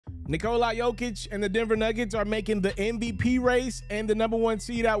Nikola Jokic and the Denver Nuggets are making the MVP race and the #1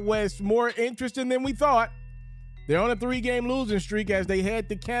 seed out west more interesting than we thought. They're on a 3-game losing streak as they head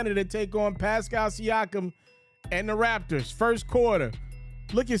to Canada to take on Pascal Siakam and the Raptors. First quarter,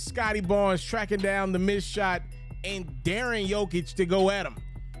 look at Scotty Barnes tracking down the missed shot and daring Jokic to go at him.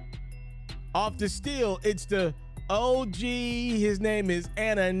 Off the steal, it's the OG, his name is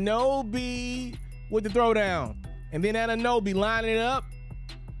Anunoby, with the throwdown. And then Anunoby lining it up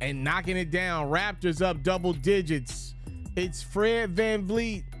and knocking it down. Raptors up double digits. It's Fred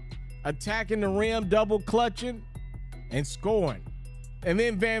VanVleet attacking the rim, double clutching and scoring. And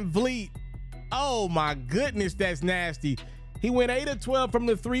then VanVleet, oh my goodness, that's nasty. He went 8 of 12 from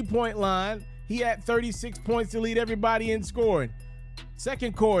the 3-point line. He had 36 points to lead everybody in scoring.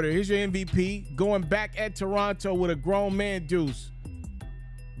 Second quarter, here's your MVP, going back at Toronto with a grown man deuce.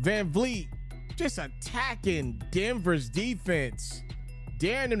 VanVleet just attacking Denver's defense,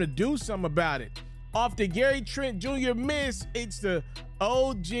 daring them to do something about it. Off the Gary Trent Jr. miss, it's the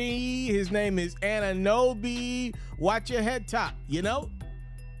OG, his name is Anunoby. Watch your head top, you know?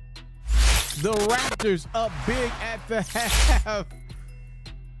 The Raptors up big at the half.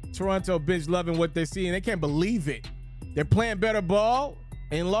 Toronto bench loving what they're seeing. They can't believe it. They're playing better ball,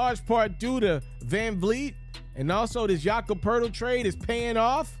 in large part due to VanVleet, and also this Jakob Poeltl trade is paying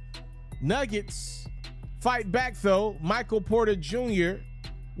off. Nuggets fight back though. Michael Porter Jr.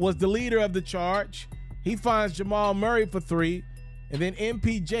 was the leader of the charge. He finds Jamal Murray for 3, and then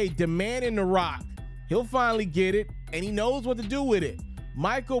MPJ demanding the rock. He'll finally get it, and he knows what to do with it.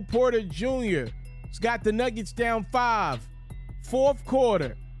 Michael Porter Jr. has got the Nuggets down 5. Fourth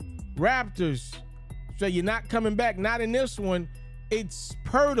quarter, Raptors. So you're not coming back, not in this one. It's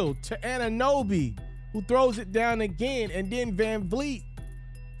Poeltl to Anunoby, who throws it down again, and then VanVleet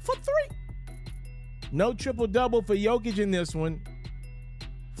for 3. No triple-double for Jokic in this one.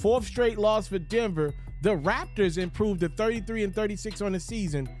 4th straight loss for Denver. The Raptors improved to 33-36 on the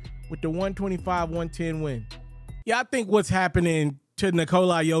season with the 125-110 win. Yeah, I think what's happening to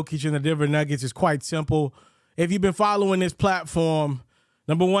Nikola Jokic and the Denver Nuggets is quite simple. If you've been following this platform,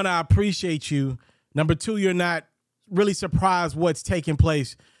 number one, I appreciate you. Number two, you're not really surprised what's taking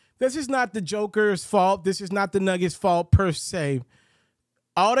place. This is not the Joker's fault. This is not the Nuggets' fault per se.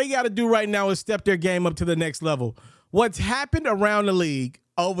 All they got to do right now is step their game up to the next level. What's happened around the league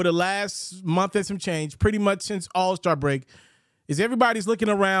over the last month and some change, pretty much since All-Star break, is everybody's looking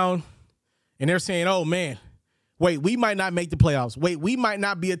around and they're saying, oh, man, wait, we might not make the playoffs. Wait, we might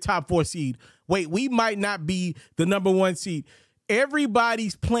not be a top 4 seed. Wait, we might not be the #1 seed.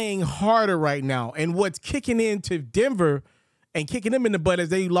 Everybody's playing harder right now. And what's kicking into Denver and kicking them in the butt as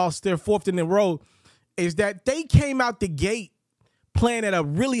they lost their 4th in a row is that they came out the gate playing at a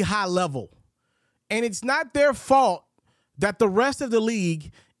really high level. And it's not their fault that the rest of the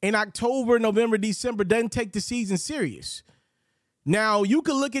league in October, November, December doesn't take the season serious. Now, you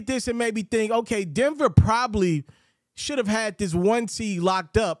could look at this and maybe think, okay, Denver probably should have had this 1 seed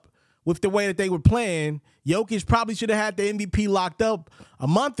locked up with the way that they were playing. Jokic probably should have had the MVP locked up a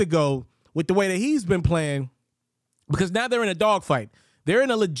month ago with the way that he's been playing, because now they're in a dogfight. They're in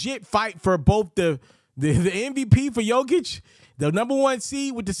a legit fight for both the MVP for Jokic, the #1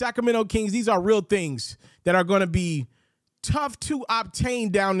 seed with the Sacramento Kings. These are real things that are going to be tough to obtain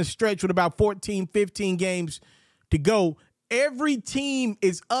down the stretch with about 14, 15 games to go. Every team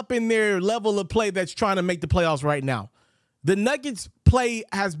is up in their level of play that's trying to make the playoffs right now. The Nuggets play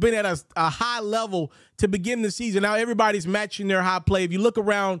has been at a high level to begin the season. Now everybody's matching their high play. If you look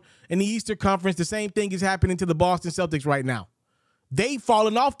around in the Eastern Conference, the same thing is happening to the Boston Celtics right now. They've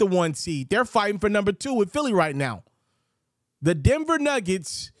fallen off the 1 seed. They're fighting for #2 with Philly right now. The Denver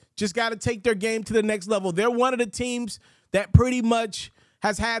Nuggets just got to take their game to the next level. They're one of the teams that pretty much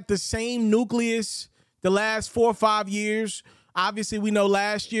has had the same nucleus the last 4 or 5 years. Obviously, we know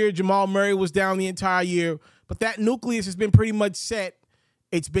last year Jamal Murray was down the entire year, but that nucleus has been pretty much set.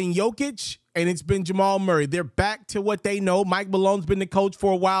 It's been Jokic and it's been Jamal Murray. They're back to what they know. Mike Malone's been the coach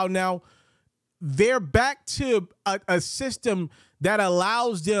for a while now. They're back to a system that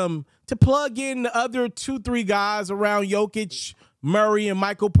allows them to plug in the other 2-3 guys around Jokic, Murray, and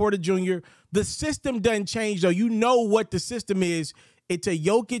Michael Porter Jr. The system doesn't change, though. You know what the system is. It's a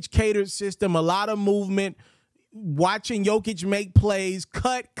Jokic-catered system, a lot of movement, watching Jokic make plays,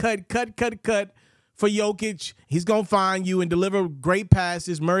 cut for Jokic. He's going to find you and deliver great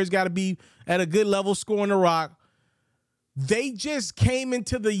passes. Murray's got to be at a good level scoring the rock. They just came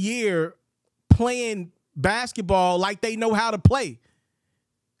into the year playing basketball like they know how to play.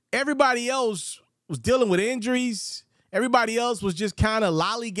 Everybody else was dealing with injuries. Everybody else was just kind of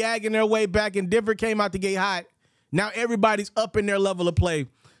lollygagging their way back, and Denver came out the gate hot. Now everybody's up in their level of play.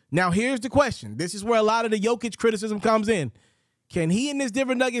 Now, here's the question. This is where a lot of the Jokic criticism comes in. Can he and this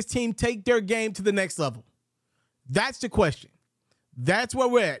Denver Nuggets team take their game to the next level? That's the question. That's where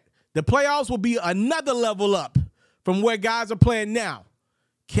we're at. The playoffs will be another level up from where guys are playing now.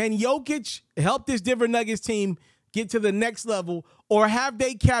 Can Jokic help this Denver Nuggets team get to the next level, or have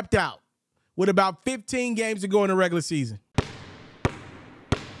they capped out with about 15 games to go in the regular season?